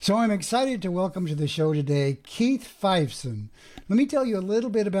So I'm excited to welcome to the show today Keith Fiveson. Let me tell you a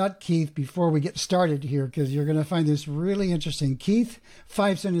little bit about Keith before we get started here, because you're going to find this really interesting. Keith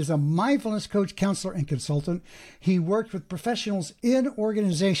Fiveson is a mindfulness coach, counselor, and consultant. He worked with professionals in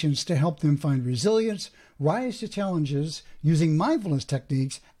organizations to help them find resilience, rise to challenges using mindfulness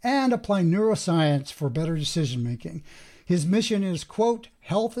techniques, and apply neuroscience for better decision making. His mission is, quote,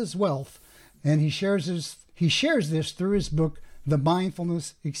 health is wealth, and he shares this through his book, The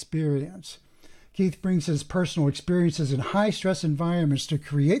Mindfulness Experience. Keith brings his personal experiences in high-stress environments to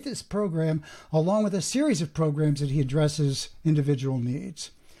create this program, along with a series of programs that he addresses individual needs.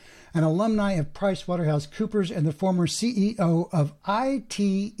 An alumni of PricewaterhouseCoopers and the former CEO of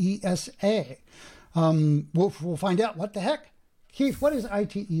ITESA. We'll find out what the heck. Keith, what is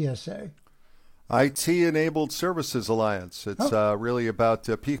ITESA? IT-Enabled Services Alliance. It's really about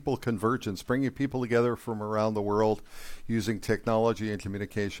people convergence, bringing people together from around the world using technology and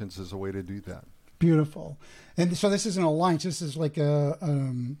communications as a way to do that. Beautiful. And so this is an alliance. This is like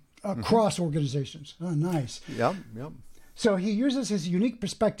cross organizations. Oh, nice. Yep. So he uses his unique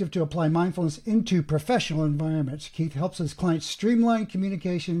perspective to apply mindfulness into professional environments. Keith helps his clients streamline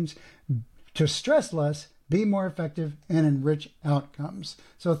communications to stress less, be more effective, and enrich outcomes.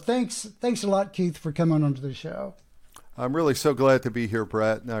 So thanks a lot, Keith, for coming onto the show. I'm really so glad to be here,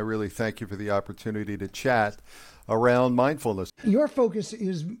 Brett, and I really thank you for the opportunity to chat around mindfulness. Your focus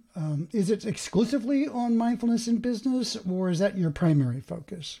is it exclusively on mindfulness in business, or is that your primary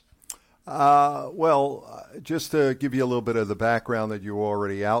focus? Just to give you a little bit of the background that you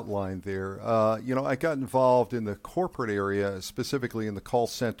already outlined there, I got involved in the corporate area, specifically in the call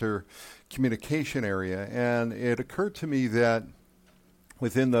center communication area, and it occurred to me that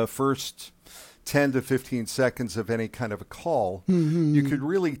within the first 10 to 15 seconds of any kind of a call, you could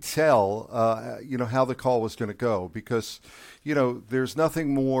really tell, how the call was going to go, because, there's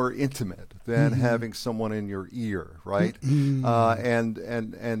nothing more intimate than having someone in your ear, right? And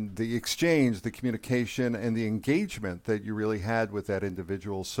the exchange, the communication, and the engagement that you really had with that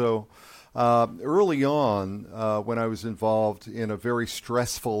individual. So early on, when I was involved in a very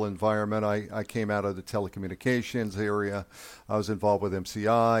stressful environment, I came out of the telecommunications area. I was involved with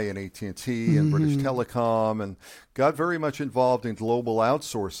MCI and AT&T and British Telecom, and got very much involved in global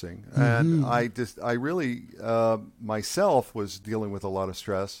outsourcing. And I really myself was dealing with a lot of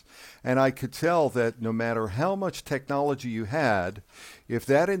stress, and I could tell that no matter how much technology you had, if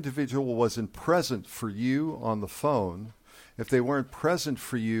that individual wasn't present for you on the phone, if they weren't present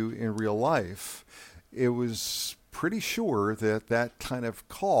for you in real life, it was pretty sure that that kind of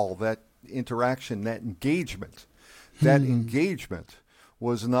call, that interaction, that engagement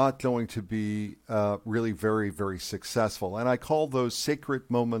was not going to be really very, very successful. And I call those sacred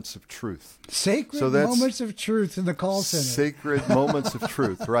moments of truth. Moments of truth in the call center. Sacred moments of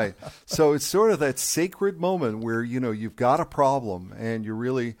truth, right. So it's sort of that sacred moment where, you've got a problem and you're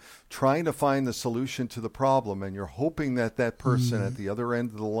really trying to find the solution to the problem, and you're hoping that that person at the other end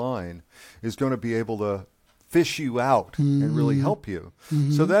of the line is going to be able to fish you out and really help you.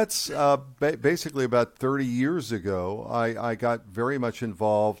 So that's basically about 30 years ago. I got very much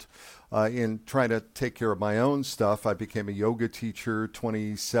involved in trying to take care of my own stuff. I became a yoga teacher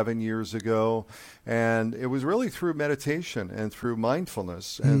 27 years ago, and it was really through meditation and through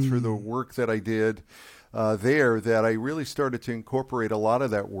mindfulness and through the work that I did there that I really started to incorporate a lot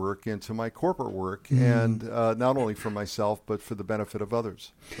of that work into my corporate work, and not only for myself, but for the benefit of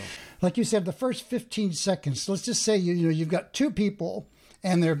others. So. Like you said, the first 15 seconds, let's just say you've got two people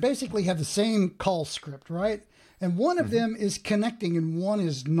and they basically have the same call script, right? And one of them is connecting and one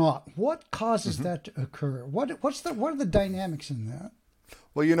is not. What causes that to occur? What are the dynamics in that?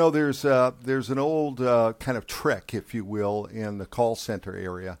 Well, there's an old kind of trick, if you will, in the call center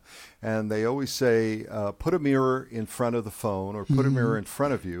area. And they always say, put a mirror in front of the phone or put a mirror in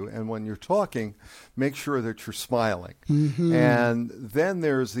front of you. And when you're talking, make sure that you're smiling. And then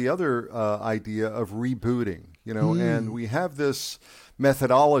there's the other idea of rebooting, and we have this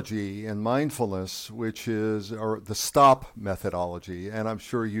methodology in mindfulness, which is the STOP methodology. And I'm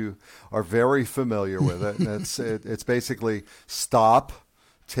sure you are very familiar with it. And it's basically stop,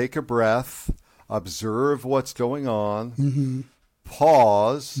 take a breath, observe what's going on,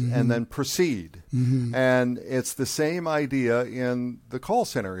 pause, and then proceed. And it's the same idea in the call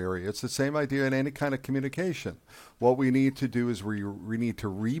center area. It's the same idea in any kind of communication. What we need to do is we need to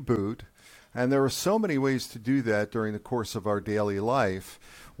reboot. And there are so many ways to do that during the course of our daily life,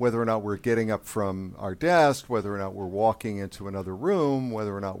 whether or not we're getting up from our desk, whether or not we're walking into another room,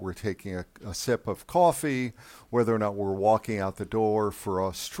 whether or not we're taking a sip of coffee, whether or not we're walking out the door for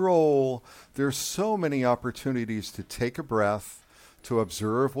a stroll. There's so many opportunities to take a breath, to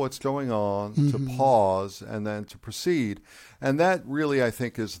observe what's going on, to pause, and then to proceed. And that really, I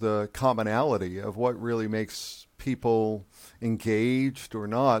think, is the commonality of what really makes people engaged or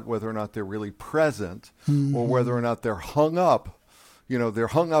not, whether or not they're really present or whether or not they're hung up. They're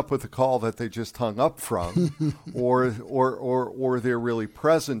hung up with the call that they just hung up from, or they're really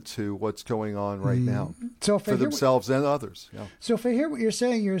present to what's going on right now for themselves and others. Yeah. So if I hear what you're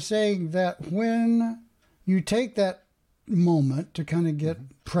saying that when you take that moment to kind of get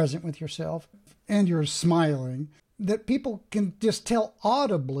present with yourself and you're smiling, that people can just tell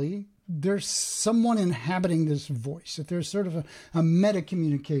audibly there's someone inhabiting this voice, that there's sort of a meta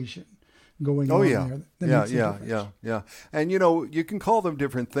communication going on there. Yeah. And, you can call them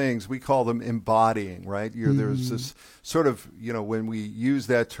different things. We call them embodying, right? There's this sort of, when we use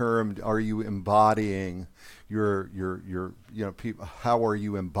that term, are you embodying your people, how are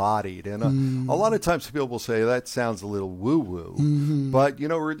you embodied? And a lot of times people will say that sounds a little woo-woo, but,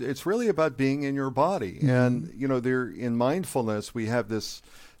 it's really about being in your body. And, there in mindfulness, we have this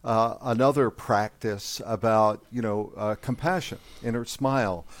another practice about, compassion, inner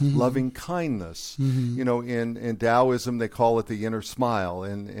smile, loving kindness. In Taoism, they call it the inner smile.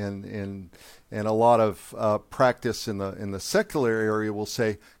 And a lot of practice in the secular area will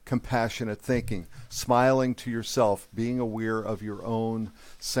say compassionate thinking, smiling to yourself, being aware of your own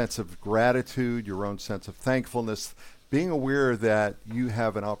sense of gratitude, your own sense of thankfulness, being aware that you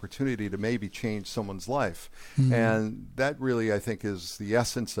have an opportunity to maybe change someone's life. And that really, I think, is the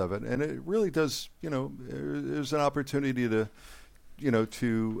essence of it. And it really does, there's an opportunity to,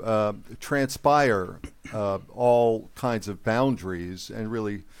 to transpire all kinds of boundaries and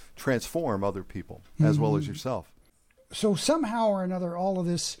really transform other people as well as yourself. So somehow or another, all of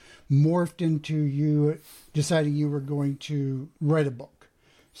this morphed into you deciding you were going to write a book.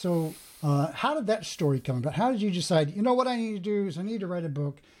 So how did that story come about? How did you decide, what I need to do is I need to write a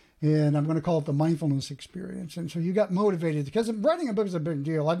book, and I'm going to call it the Mindfulness Experience? And so you got motivated, because writing a book is a big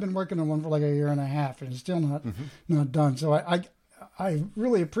deal. I've been working on one for like a year and a half, and it's still not done. So I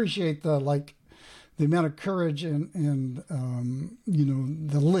really appreciate the amount of courage and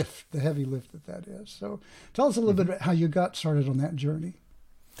the heavy lift that is. So tell us a little bit about how you got started on that journey.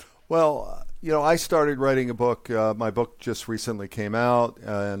 Well, I started writing a book. My book just recently came out,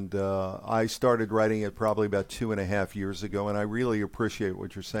 and I started writing it probably about 2.5 years ago. And I really appreciate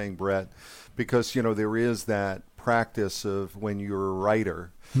what you're saying, Brett, because, there is that practice of when you're a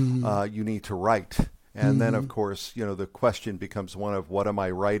writer, you need to write. And then, of course, the question becomes one of, what am I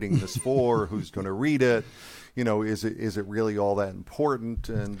writing this for? Who's going to read it? Is it really all that important?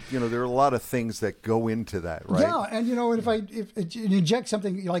 And, there are a lot of things that go into that, right? Yeah, and, if you inject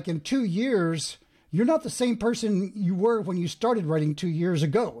something like in 2 years, you're not the same person you were when you started writing 2 years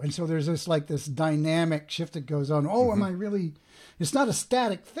ago. And so there's this dynamic shift that goes on. Oh, am I really... It's not a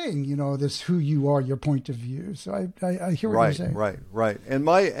static thing, this who you are, your point of view. So I hear what you're saying. Right. And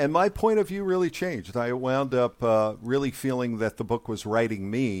my point of view really changed. I wound up really feeling that the book was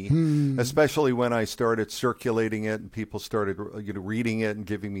writing me, especially when I started circulating it and people started reading it and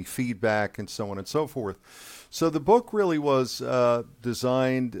giving me feedback and so on and so forth. So the book really was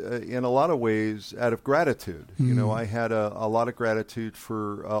designed in a lot of ways out of gratitude. I had a lot of gratitude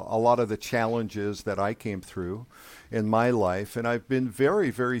for a lot of the challenges that I came through in my life, and I've been very,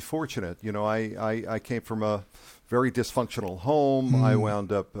 very fortunate. I came from a very dysfunctional home. I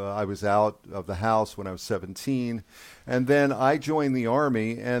wound up, I was out of the house when I was 17, and then I joined the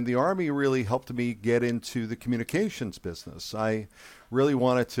Army, and the Army really helped me get into the communications business. I really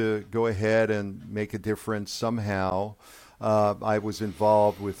wanted to go ahead and make a difference somehow. I was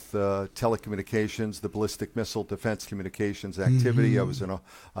involved with telecommunications, the ballistic missile defense communications activity.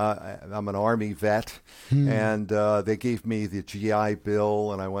 I'm an Army vet, and they gave me the GI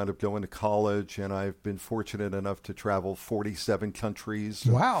Bill, and I wound up going to college, and I've been fortunate enough to travel 47 countries.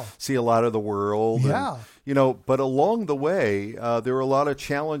 Wow. See a lot of the world. Yeah. And, but along the way, there were a lot of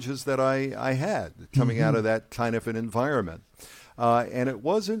challenges that I had coming out of that kind of an environment. And it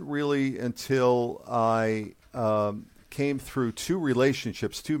wasn't really until I came through 2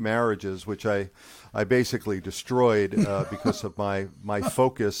 relationships, 2 marriages, which I basically destroyed because of my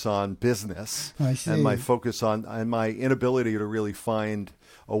focus on business and my focus on and my inability to really find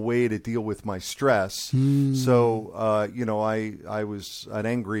a way to deal with my stress. So, I was an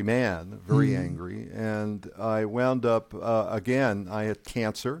angry man, very angry, and I wound up, again, I had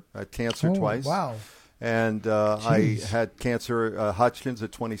cancer. I had cancer twice. Wow. And I had cancer, Hodgkin's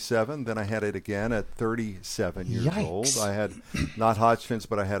at 27. Then I had it again at 37 years old. I had not Hodgkin's,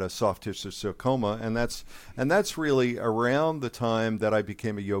 but I had a soft tissue sarcoma, and that's really around the time that I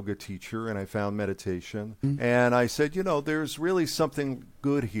became a yoga teacher and I found meditation. And I said, there's really something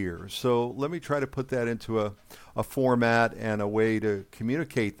good here. So let me try to put that into a format and a way to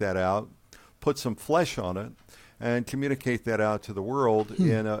communicate that out, put some flesh on it, and communicate that out to the world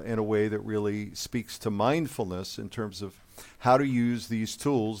in a way that really speaks to mindfulness in terms of how to use these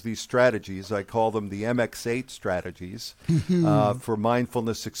tools, these strategies. I call them the MX8 strategies for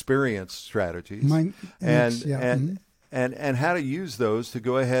mindfulness experience strategies, and how to use those to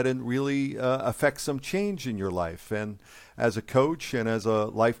go ahead and really affect some change in your life. And as a coach and as a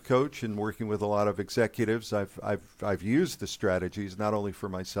life coach and working with a lot of executives, I've used the strategies not only for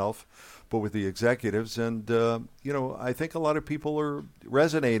myself, but with the executives. And, I think a lot of people are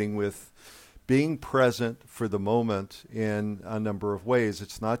resonating with being present for the moment in a number of ways.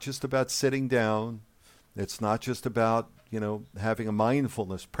 It's not just about sitting down. It's not just about, having a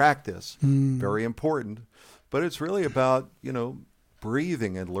mindfulness practice, very important, but it's really about,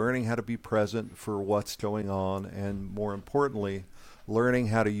 breathing and learning how to be present for what's going on, and more importantly, learning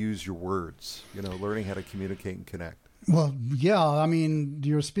how to use your words, learning how to communicate and connect. Well, yeah, I mean,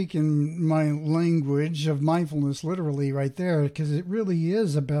 you're speaking my language of mindfulness literally right there, because it really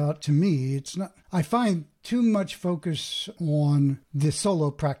is about, to me, it's not, I find too much focus on the solo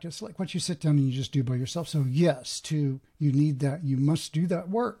practice, like what you sit down and you just do by yourself. So yes, you need that, you must do that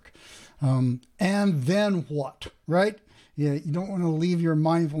work. And then what, right? Yeah, you don't want to leave your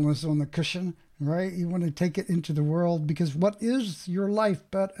mindfulness on the cushion, right? You want to take it into the world, because what is your life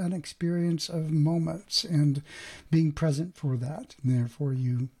but an experience of moments and being present for that? And therefore,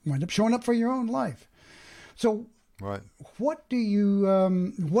 you wind up showing up for your own life. So, right. What did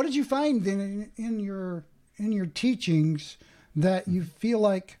you find then in your teachings that you feel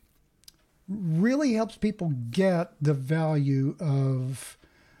like really helps people get the value of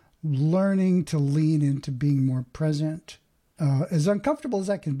learning to lean into being more present? As uncomfortable as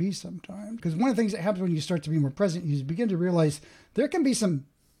that can be sometimes, because one of the things that happens when you start to be more present, you begin to realize there can be some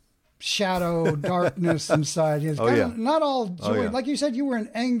shadow, darkness inside. It's not all joy. Like you said, you were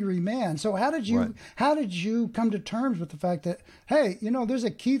an angry man. So how did you come to terms with the fact that, hey, there's a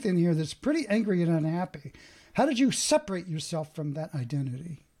Keith in here that's pretty angry and unhappy? How did you separate yourself from that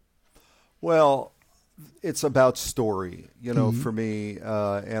identity? Well, it's about story, for me,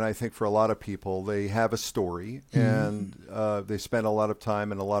 and I think for a lot of people, they have a story, and they spend a lot of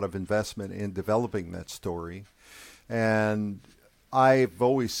time and a lot of investment in developing that story. And I've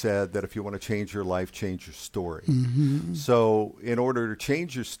always said that if you want to change your life, change your story. So in order to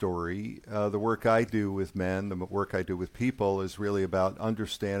change your story, the work I do with men, the work I do with people, is really about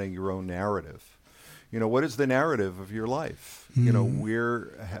understanding your own narrative. What is the narrative of your life?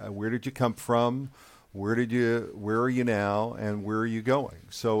 Where did you come from? Where are you now, and where are you going?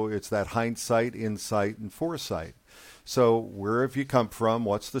 So it's that hindsight, insight, and foresight. So where have you come from?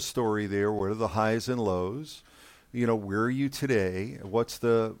 What's the story there? What are the highs and lows? Where are you today? What's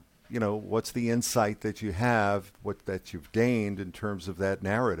the insight that you have, that you've gained in terms of that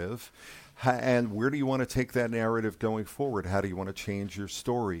narrative? And where do you want to take that narrative going forward? How do you want to change your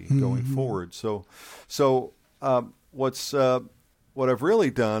story going forward? So what I've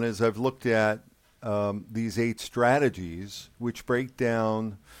really done is I've looked at these 8 strategies, which break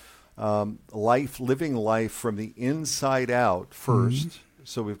down living life from the inside out first.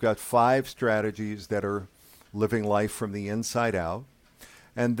 So we've got 5 strategies that are living life from the inside out.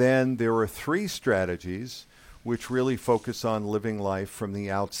 And then there are 3 strategies which really focus on living life from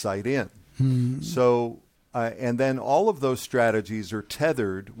the outside in. So, and then all of those strategies are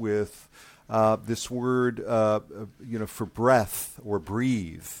tethered with this word, for breath or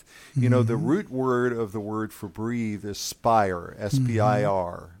breathe. The root word of the word for breathe is spire,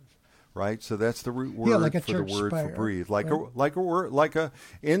 S-P-I-R, right? So that's the root word for the word spire, for breathe.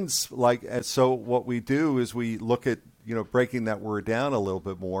 So what we do is we look at, breaking that word down a little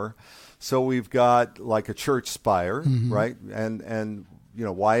bit more. So we've got like a church spire, right? And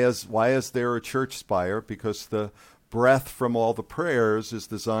why is there a church spire? Because the breath from all the prayers is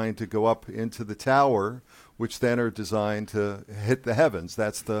designed to go up into the tower, which then are designed to hit the heavens.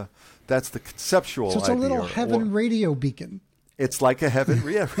 That's the conceptual idea. So it's a little heaven radio beacon. It's like a heaven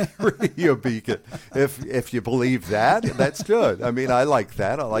radio beacon. If you believe that, that's good. I mean, I like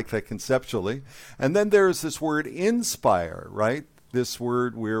that. I like that conceptually. And then there's this word inspire, right? This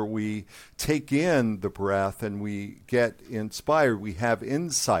word where we take in the breath and we get inspired. We have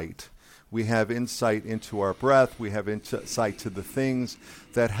insight. We have insight into our breath. We have insight to the things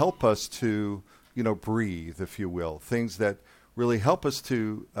that help us to breathe, if you will, things that really help us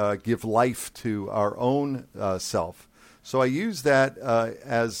to give life to our own self. So I use that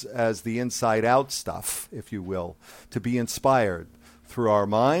as the inside out stuff, if you will, to be inspired through our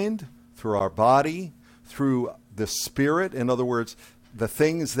mind, through our body, through the spirit. In other words, the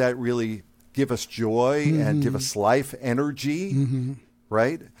things that really give us joy and give us life, energy,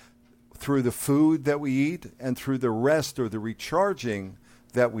 right? Through the food that we eat and through the rest or the recharging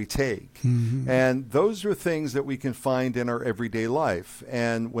that we take. And those are things that we can find in our everyday life.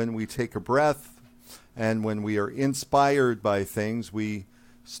 And when we take a breath and when we are inspired by things, we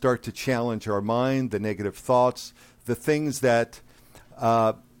start to challenge our mind, the negative thoughts, the things that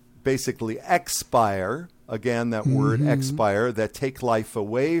basically expire, again, that word expire, that take life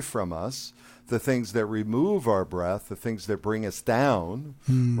away from us, the things that remove our breath, the things that bring us down,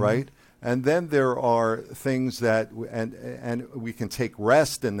 right? And then there are things that, and we can take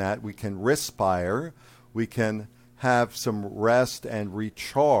rest in that. We can respire. We can have some rest and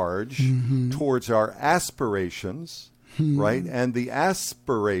recharge towards our aspirations, right? And the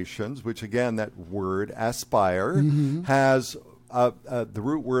aspirations, which again, that word aspire, has the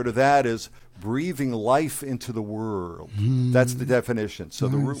root word of that is breathing life into the world. That's the definition. So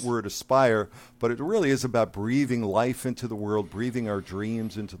the root word aspire, but it really is about breathing life into the world, breathing our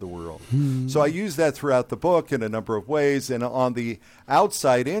dreams into the world. So I use that throughout the book in a number of ways. And on the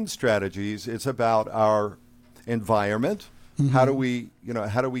outside in strategies, it's about our environment. How do we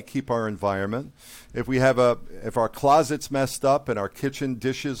keep our environment? If our closet's messed up and our kitchen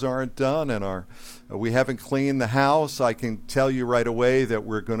dishes aren't done and we haven't cleaned the house, I can tell you right away that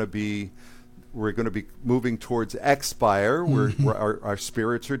we're going to be moving towards expire, where our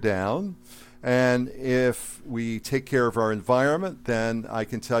spirits are down. And if we take care of our environment, then I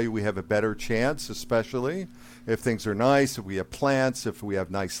can tell you we have a better chance, especially if things are nice, if we have plants, if we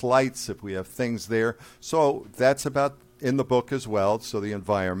have nice lights, if we have things there. So that's about in the book as well. So the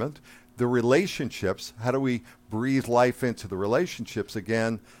environment, the relationships, how do we breathe life into the relationships?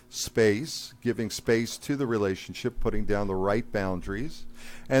 Again, space, giving space to the relationship, putting down the right boundaries.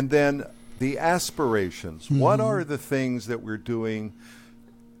 And then the aspirations. What are the things that we're doing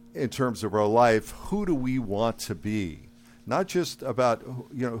in terms of our life? Who do we want to be? Not just about,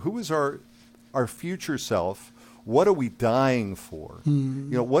 who is our future self? What are we dying for?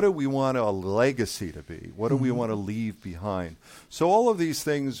 What do we want a legacy to be? What do we want to leave behind? So all of these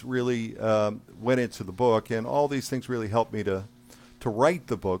things really went into the book, and all these things really helped me to write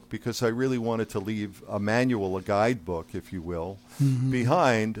the book, because I really wanted to leave a manual, a guidebook, if you will,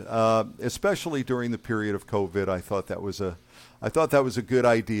 behind, especially during the period of COVID. I thought that was a good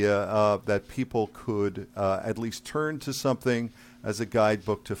idea, that people could at least turn to something as a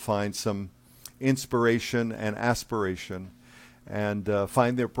guidebook to find some inspiration and aspiration and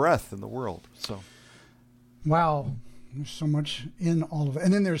find their breath in the world. So, wow. There's so much in all of it.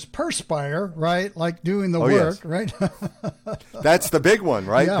 And then there's perspire, right? Like doing the work, yes. Right? That's the big one,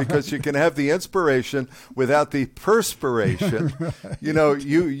 right? Yeah, because you can have the inspiration without the perspiration. Right.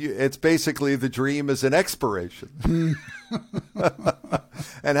 It's basically the dream is an expiration.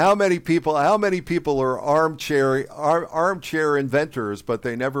 And how many people are armchair inventors, but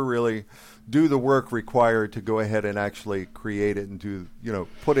they never really do the work required to go ahead and actually create it and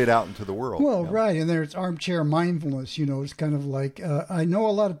put it out into the world. Well, right. And there's armchair mindfulness, it's kind of like, I know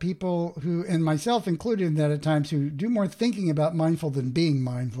a lot of people who, and myself included in that at times, who do more thinking about mindful than being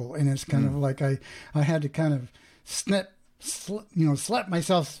mindful. And it's kind of like, I had to kind of slap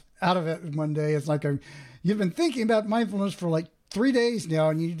myself out of it one day. It's like, you've been thinking about mindfulness for like 3 days now,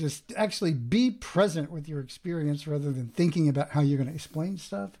 and you just actually be present with your experience rather than thinking about how you're going to explain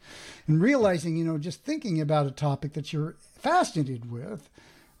stuff, and realizing, just thinking about a topic that you're fascinated with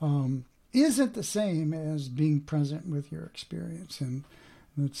isn't the same as being present with your experience. And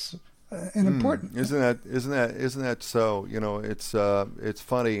it's an important. Isn't that so? It's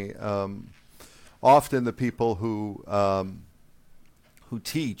funny. Often the people who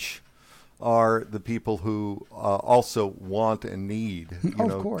teach are the people who also want and need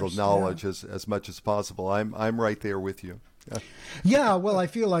the knowledge as much as possible. I'm right there with you. Yeah, well, I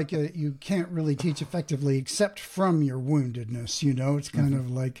feel like you can't really teach effectively except from your woundedness. It's kind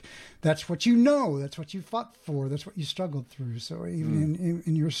of like that's what that's what you fought for, that's what you struggled through. So even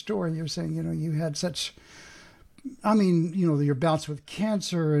in your story, you're saying you had such. Your bouts with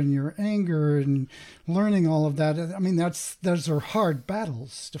cancer and your anger and learning all of that. Those are hard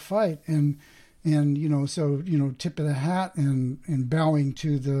battles to fight. And tip of the hat and bowing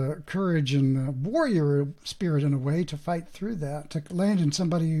to the courage and the warrior spirit in a way to fight through that, to land in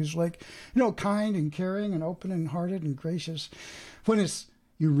somebody who's like, kind and caring and open and hearted and gracious. When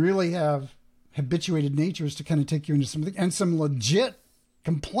you really have habituated natures to kind of take you into something, and some legit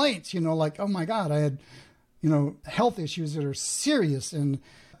complaints, like, oh my God, I had, health issues that are serious. And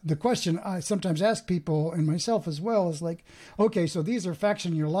the question I sometimes ask people, and myself as well, is like, okay, so these are facts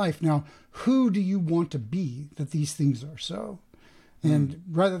in your life. Now, who do you want to be that these things are so? And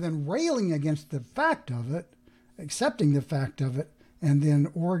rather than railing against the fact of it, accepting the fact of it, and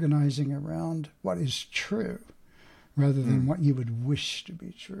then organizing around what is true rather than what you would wish to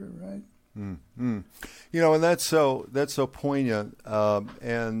be true, right? And that's so poignant,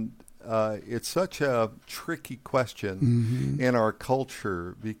 and it's such a tricky question in our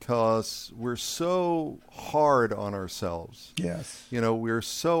culture because we're so hard on ourselves. Yes. We're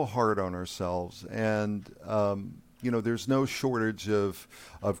so hard on ourselves, and there's no shortage of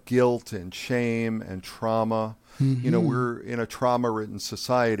guilt and shame and trauma. We're in a trauma-ridden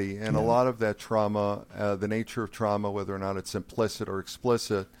society, and a lot of that trauma, the nature of trauma, whether or not it's implicit or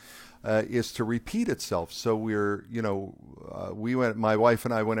explicit, is to repeat itself. So my wife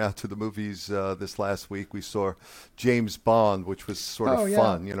and I went out to the movies this last week. We saw James Bond, which was sort of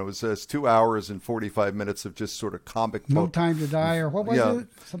fun. It was 2 hours and 45 minutes of just sort of comic book. No Time to Die, or what was it?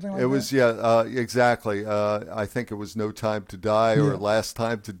 Something like that? It was, exactly. I think it was No Time to Die or Last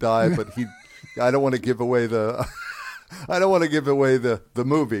Time to Die, but I don't want to give away the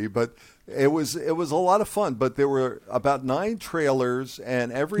movie, but it was a lot of fun. But there were about 9 trailers,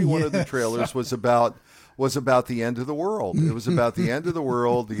 and every one of the trailers was about the end of the world. It was about the end of the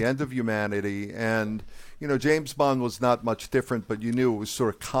world, the end of humanity, and James Bond was not much different, but you knew it was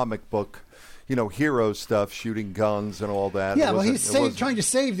sort of comic book, hero stuff, shooting guns and all that. Yeah, well, he's trying to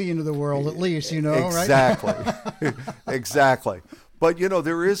save the end of the world, at least, exactly. Right? Exactly. But,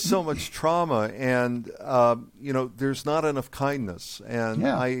 there is so much trauma, and, there's not enough kindness. And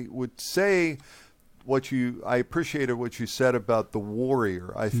I would say I appreciated what you said about the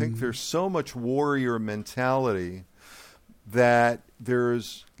warrior. I think there's so much warrior mentality that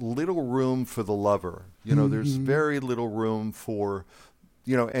there's little room for the lover. There's very little room for,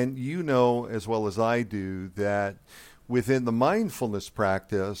 and as well as I do, that within the mindfulness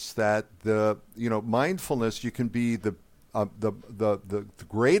practice, that mindfulness, you can be the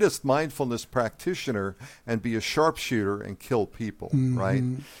greatest mindfulness practitioner and be a sharpshooter and kill people, right?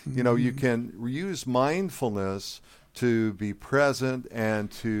 You can use mindfulness to be present and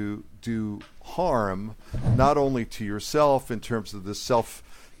to do harm, not only to yourself in terms of the self,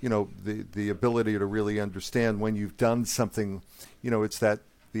 the ability to really understand when you've done something, it's that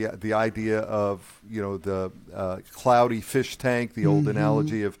the idea of the cloudy fish tank, the old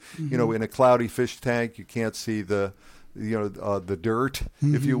analogy of in a cloudy fish tank you can't see the dirt,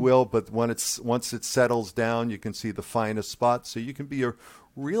 if you will, but once it settles down, you can see the finest spots. So you can be a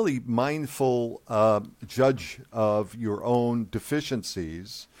really mindful judge of your own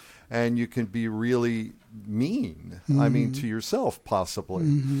deficiencies, and you can be really mean, to yourself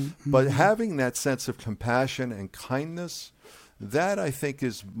possibly. But having that sense of compassion and kindness, that I think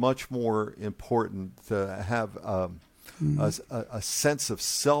is much more important, to have a sense of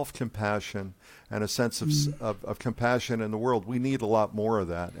self-compassion and a sense of compassion in the world. We need a lot more of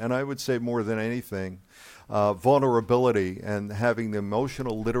that. And I would say more than anything, vulnerability and having the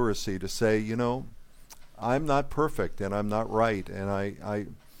emotional literacy to say, I'm not perfect and I'm not right and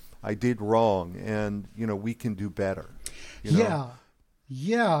I did wrong, and, we can do better. Yeah.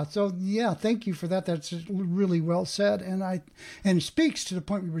 So, thank you for that. That's really well said. And it speaks to the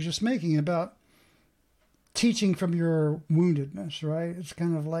point we were just making about teaching from your woundedness, right? It's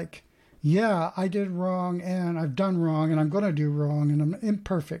kind of like, I did wrong and I've done wrong and I'm going to do wrong and I'm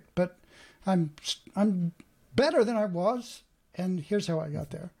imperfect, but I'm better than I was, and here's how I got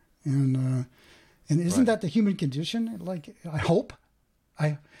there. And isn't that the human condition? Like, I hope.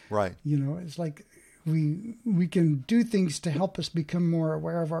 Right. It's like we can do things to help us become more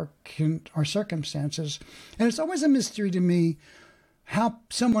aware of our circumstances. And it's always a mystery to me how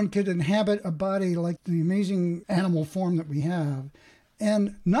someone could inhabit a body like the amazing animal form that we have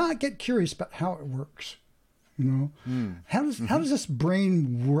and not get curious about how it works. How does this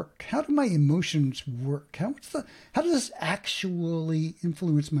brain work? How do my emotions work? How does this actually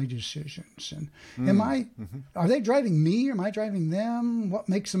influence my decisions? And are they driving me? Am I driving them? What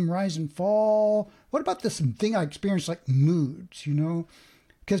makes them rise and fall? What about this thing I experience, like moods?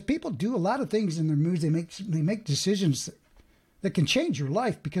 Because people do a lot of things in their moods. They make decisions that can change your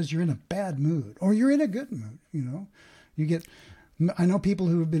life because you're in a bad mood or you're in a good mood. I know people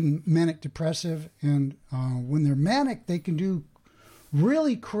who have been manic depressive, and when they're manic, they can do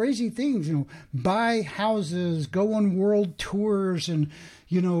really crazy things, buy houses, go on world tours, and,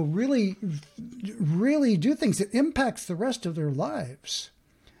 really, really do things that impacts the rest of their lives.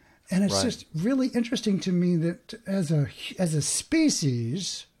 And it's Right. just really interesting to me that as a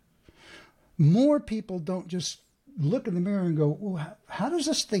species, more people don't just look in the mirror and go, well, how does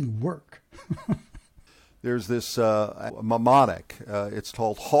this thing work? There's this mnemonic. It's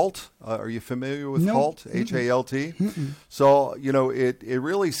called HALT. Are you familiar with No. HALT? H-A-L-T? So, it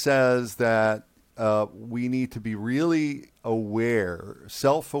really says that we need to be really aware,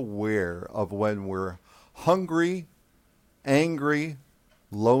 self-aware of when we're hungry, angry,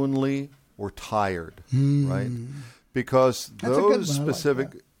 lonely, or tired, right? Because That's a good those one. I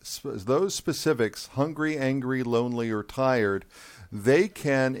like those specifics, hungry, angry, lonely, or tired, they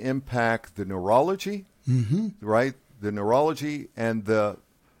can impact the neurology, right? The neurology and the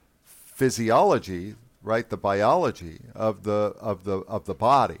physiology, right? The biology of the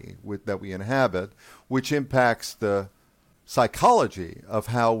body that we inhabit, which impacts the psychology of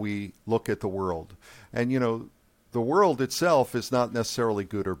how we look at the world. And the world itself is not necessarily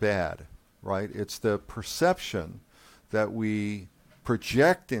good or bad, right? It's the perception that we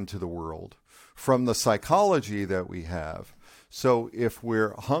project into the world from the psychology that we have. So if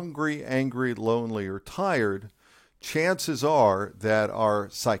we're hungry, angry, lonely, or tired, chances are that our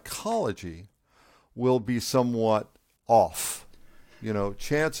psychology will be somewhat off.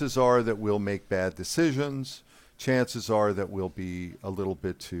 Chances are that we'll make bad decisions. Chances are that we'll be a little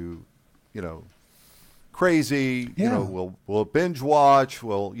bit too, crazy. Yeah. We'll binge watch.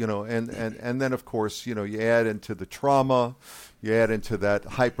 And then of course, you add into the trauma, you add into that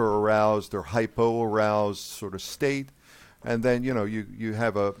hyper aroused or hypo aroused sort of state. And then, you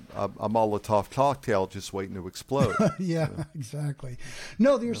have a Molotov cocktail just waiting to explode. Yeah, exactly.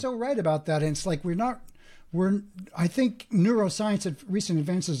 No, you're so right about that. And it's like I think neuroscience, recent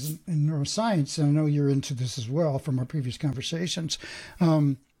advances in neuroscience, and I know you're into this as well from our previous conversations,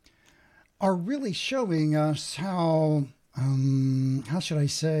 are really showing us how should I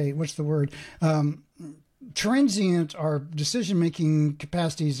say, what's the word? Transient our decision-making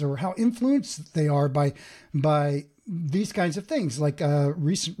capacities, or how influenced they are by these kinds of things, like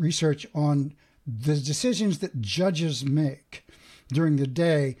recent research on the decisions that judges make during the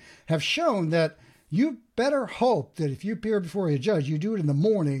day have shown that you better hope that if you appear before a judge, you do it in the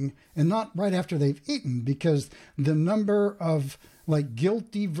morning and not right after they've eaten, because the number of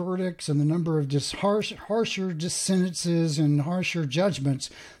guilty verdicts and the number of just harsher sentences and harsher judgments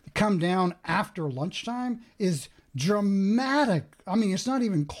that come down after lunchtime is dramatic. I mean, it's not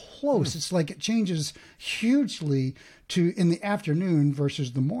even close. It's like it changes hugely in the afternoon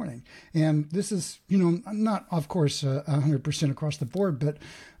versus the morning. And this is, not, of course, 100% across the board, but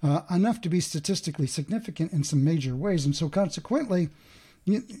enough to be statistically significant in some major ways. And so consequently,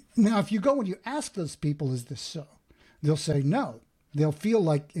 now, if you go and you ask those people, is this so? They'll say no. They'll feel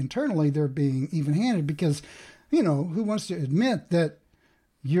like internally they're being even-handed because, who wants to admit that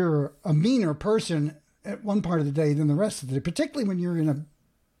you're a meaner person at one part of the day than the rest of the day, particularly when you're in a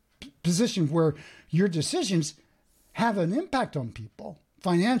position where your decisions have an impact on people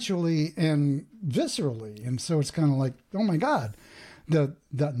financially and viscerally. And so it's kind of like, oh my God, the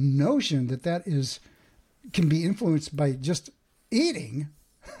notion that can be influenced by just eating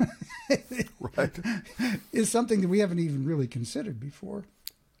Right. is something that we haven't even really considered before.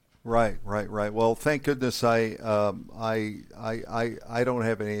 Right. Well, thank goodness I don't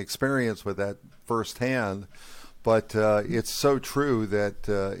have any experience with that firsthand, but it's so true that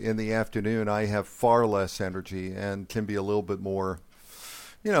in the afternoon I have far less energy and can be a little bit more.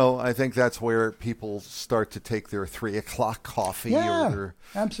 I think that's where people start to take their 3 o'clock coffee or their,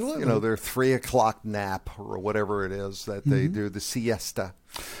 absolutely. Their 3 o'clock nap or whatever it is that they do, the siesta.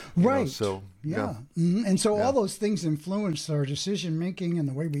 Right. Yeah. Mm-hmm. And so all those things influence our decision making and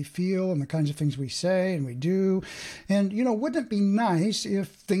the way we feel and the kinds of things we say and we do. And, wouldn't it be nice if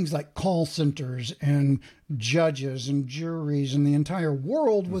things like call centers and judges and juries and the entire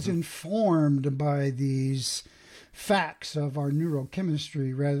world was informed by these facts of our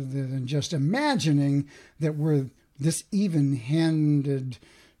neurochemistry rather than just imagining that we're this even-handed,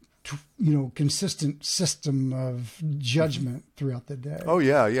 consistent system of judgment throughout the day. Oh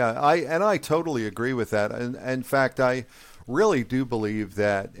yeah. I totally agree with that. And in fact, I really do believe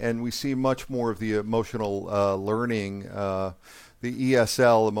that, and we see much more of the emotional learning, the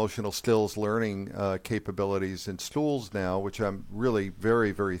ESL, emotional skills learning capabilities in schools now, which I'm really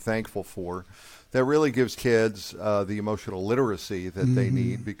very, very thankful for. That really gives kids the emotional literacy that they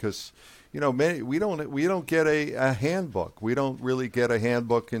need, because we don't get a handbook. We don't really get a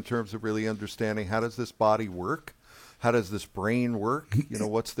handbook in terms of really understanding how does this body work, how does this brain work,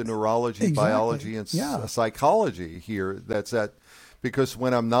 what's the neurology, Exactly. biology, and psychology here. Because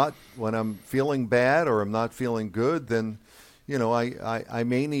when I'm feeling bad or I'm not feeling good, then I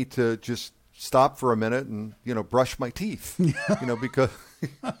may need to just stop for a minute and, brush my teeth, because,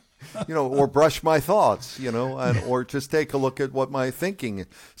 or brush my thoughts, or just take a look at what my thinking,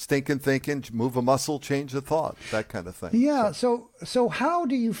 thinking, move a muscle, change a thought, that kind of thing. Yeah. So how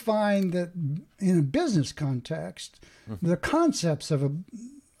do you find that in a business context, the concepts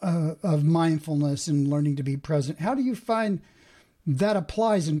of mindfulness and learning to be present, how do you find that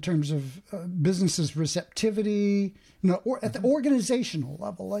applies in terms of businesses' receptivity, or at the organizational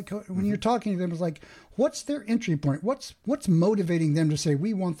level? Like when you're talking to them, it's like, what's their entry point? What's motivating them to say,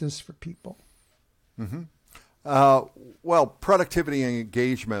 we want this for people? Well, productivity and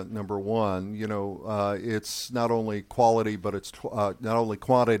engagement, number one, it's not only quality, but it's not only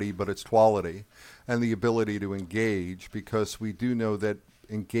quantity, but it's quality, and the ability to engage, because we do know that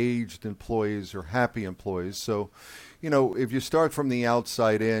engaged employees are happy employees. So, if you start from the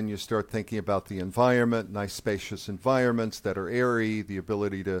outside in, you start thinking about the environment, nice spacious environments that are airy, the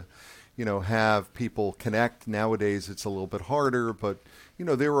ability to, have people connect. Nowadays, it's a little bit harder, but,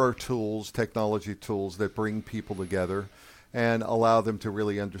 there are tools, technology tools that bring people together and allow them to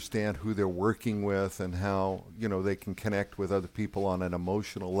really understand who they're working with and how, they can connect with other people on an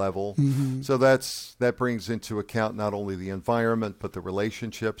emotional level. So that brings into account not only the environment, but the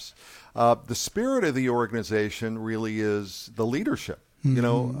relationships. The spirit of the organization really is the leadership.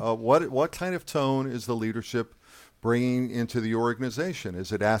 What kind of tone is the leadership bringing into the organization?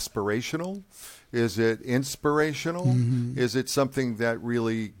 Is it aspirational? Is it inspirational? Is it something that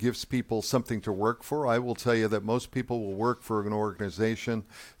really gives people something to work for? I will tell you that most people will work for an organization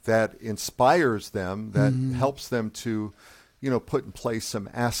that inspires them, that helps them to, put in place some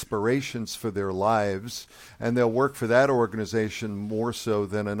aspirations for their lives, and they'll work for that organization more so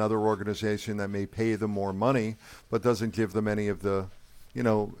than another organization that may pay them more money, but doesn't give them any of the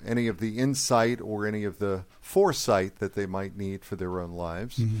insight or any of the foresight that they might need for their own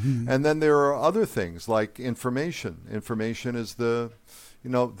lives. And then there are other things like information. Information is the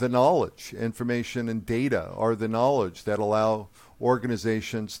knowledge. Information and data are the knowledge that allow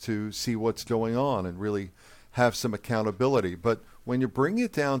organizations to see what's going on and really have some accountability. But when you bring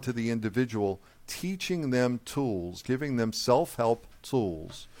it down to the individual, teaching them tools, giving them self-help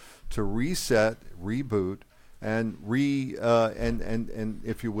tools to reset, reboot, and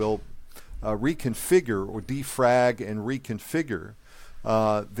if you will, reconfigure or defrag and reconfigure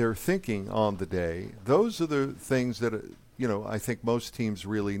their thinking on the day. Those are the things that I think most teams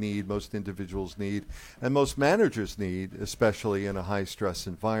really need, most individuals need, and most managers need, especially in a high-stress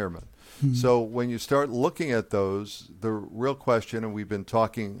environment. So when you start looking at those, the real question, and I've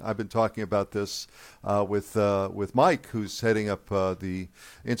been talking about this with Mike, who's heading up the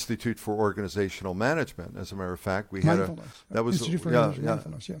Institute for Organizational Management. As a matter of fact, we had Institute for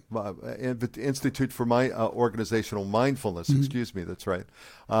Mindfulness, Institute for Organizational Mindfulness. Excuse me, that's right.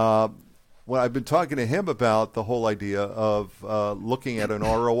 Well, I've been talking to him about the whole idea of looking at an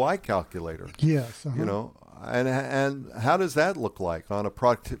ROI calculator. Yes. And how does that look like on a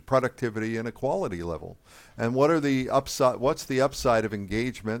productivity and a quality level? And what's the upside of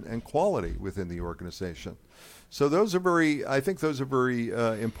engagement and quality within the organization? So I think those are very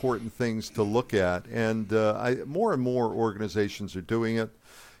important things to look at. And more and more organizations are doing it.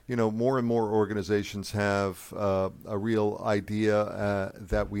 More and more organizations have a real idea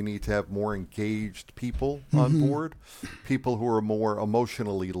that we need to have more engaged people on board, people who are more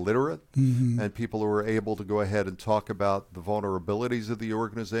emotionally literate, and people who are able to go ahead and talk about the vulnerabilities of the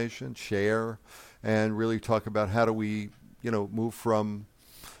organization, share, and really talk about how do we, move from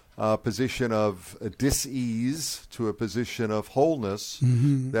a position of dis-ease to a position of wholeness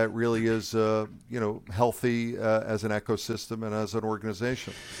that really is, healthy as an ecosystem and as an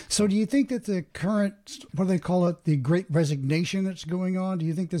organization. So do you think that the current, what do they call it, the great resignation that's going on, do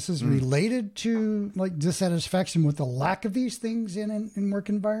you think this is related to like dissatisfaction with the lack of these things in work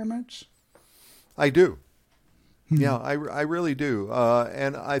environments? I do. Yeah, I really do.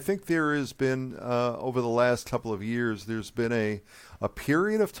 And I think there has been, over the last couple of years, there's been a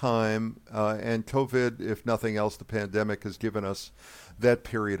period of time, and COVID, if nothing else, the pandemic has given us that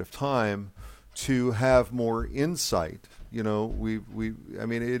period of time to have more insight.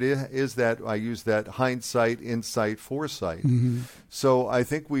 It is that, I use that hindsight, insight, foresight. So I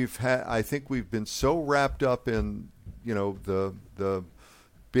think we've been so wrapped up in, the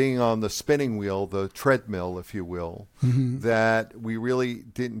being on the spinning wheel, the treadmill, if you will, that we really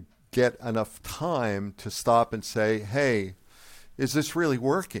didn't get enough time to stop and say, hey, is this really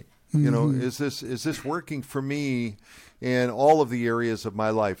working? Is this working for me in all of the areas of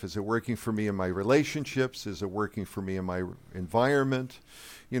my life. Is it working for me in my relationships? Is it working for me in my environment?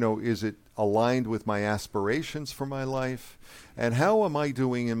 Is it aligned with my aspirations for my life? And how am I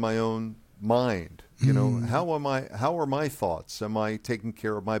doing in my own mind? How are my thoughts? Am I taking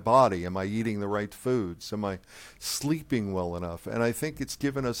care of my body? Am I eating the right foods? Am I sleeping well enough? And I think it's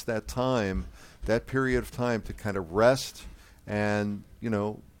given us that time, that period of time to kind of rest and,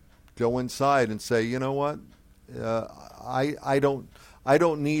 go inside and say, you know what? I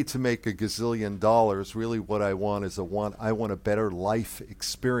don't need to make a gazillion dollars. Really what I want is I want a better life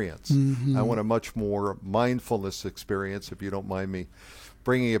experience. Mm-hmm. I want a much more mindfulness experience, if you don't mind me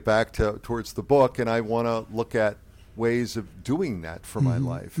bringing it back towards the book. And I want to look at ways of doing that for my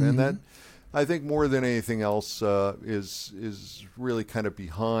life. And that, I think, more than anything else, is really kind of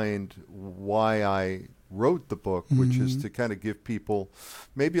behind why I wrote the book, which is to kind of give people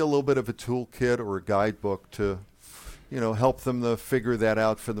maybe a little bit of a toolkit or a guidebook to help them to figure that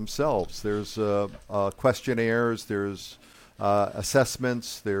out for themselves. There's questionnaires, there's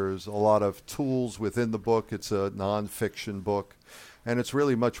assessments, there's a lot of tools within the book. It's a nonfiction book, and it's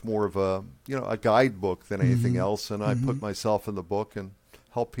really much more of a guidebook than anything else. And I put myself in the book and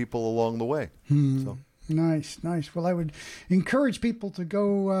help people along the way. So. Nice. Well, I would encourage people to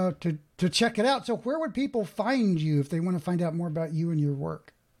go to check it out. So where would people find you if they want to find out more about you and your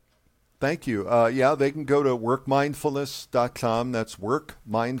work? Thank you. They can go to workmindfulness.com. That's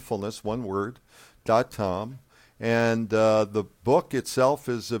workmindfulness, one word, .com. And the book itself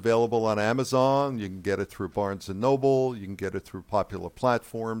is available on Amazon. You can get it through Barnes & Noble. You can get it through popular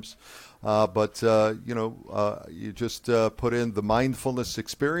platforms. But you just put in the Mindfulness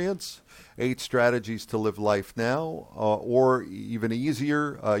Experience, 8 Strategies to Live Life Now. Or even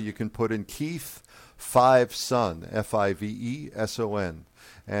easier, you can put in Keith Fiveson, Fiveson.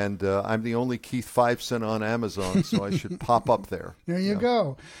 And I'm the only Keith Fiveson on Amazon, so I should pop up there. There you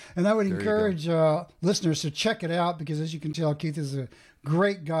go. And I would encourage listeners to check it out because, as you can tell, Keith is a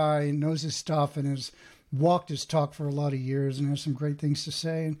great guy, knows his stuff, and has walked his talk for a lot of years and has some great things to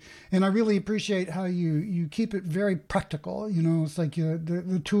say. And I really appreciate how you keep it very practical. It's like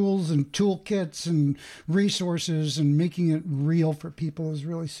the tools and toolkits and resources and making it real for people is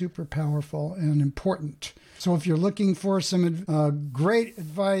really super powerful and important. So if you're looking for some great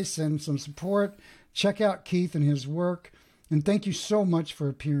advice and some support, check out Keith and his work. And thank you so much for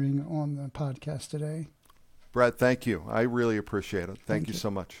appearing on the podcast today. Brett, thank you. I really appreciate it. Thank you so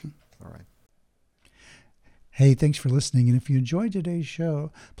much. All right. Hey, thanks for listening. And if you enjoyed today's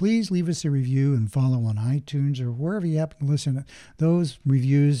show, please leave us a review and follow on iTunes or wherever you happen to listen. Those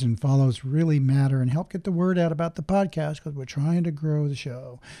reviews and follows really matter and help get the word out about the podcast because we're trying to grow the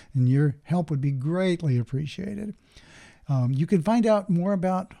show. And your help would be greatly appreciated. You can find out more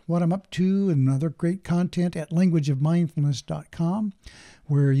about what I'm up to and other great content at languageofmindfulness.com,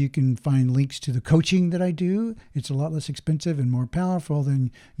 where you can find links to the coaching that I do. It's a lot less expensive and more powerful than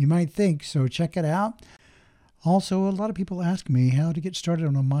you might think, so check it out. Also, a lot of people ask me how to get started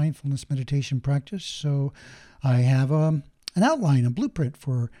on a mindfulness meditation practice. So I have an outline, a blueprint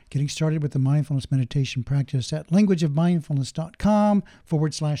for getting started with the mindfulness meditation practice at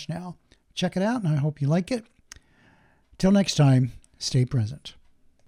languageofmindfulness.com/now. Check it out, and I hope you like it. Till next time, stay present.